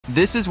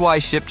This is why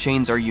ship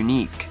chains are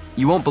unique.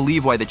 You won't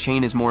believe why the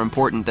chain is more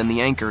important than the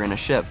anchor in a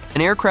ship.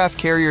 An aircraft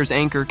carrier's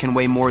anchor can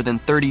weigh more than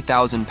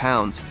 30,000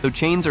 pounds, so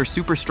chains are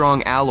super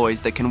strong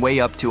alloys that can weigh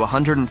up to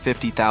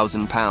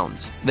 150,000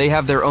 pounds. They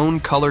have their own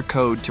color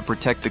code to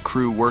protect the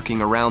crew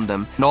working around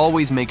them, and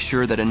always make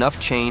sure that enough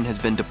chain has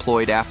been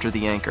deployed after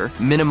the anchor,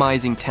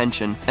 minimizing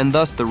tension and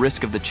thus the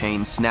risk of the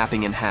chain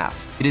snapping in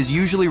half. It is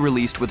usually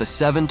released with a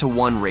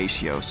 7-to-1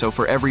 ratio, so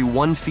for every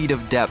 1 feet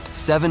of depth,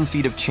 7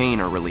 feet of chain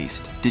are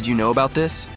released. Did you know about this?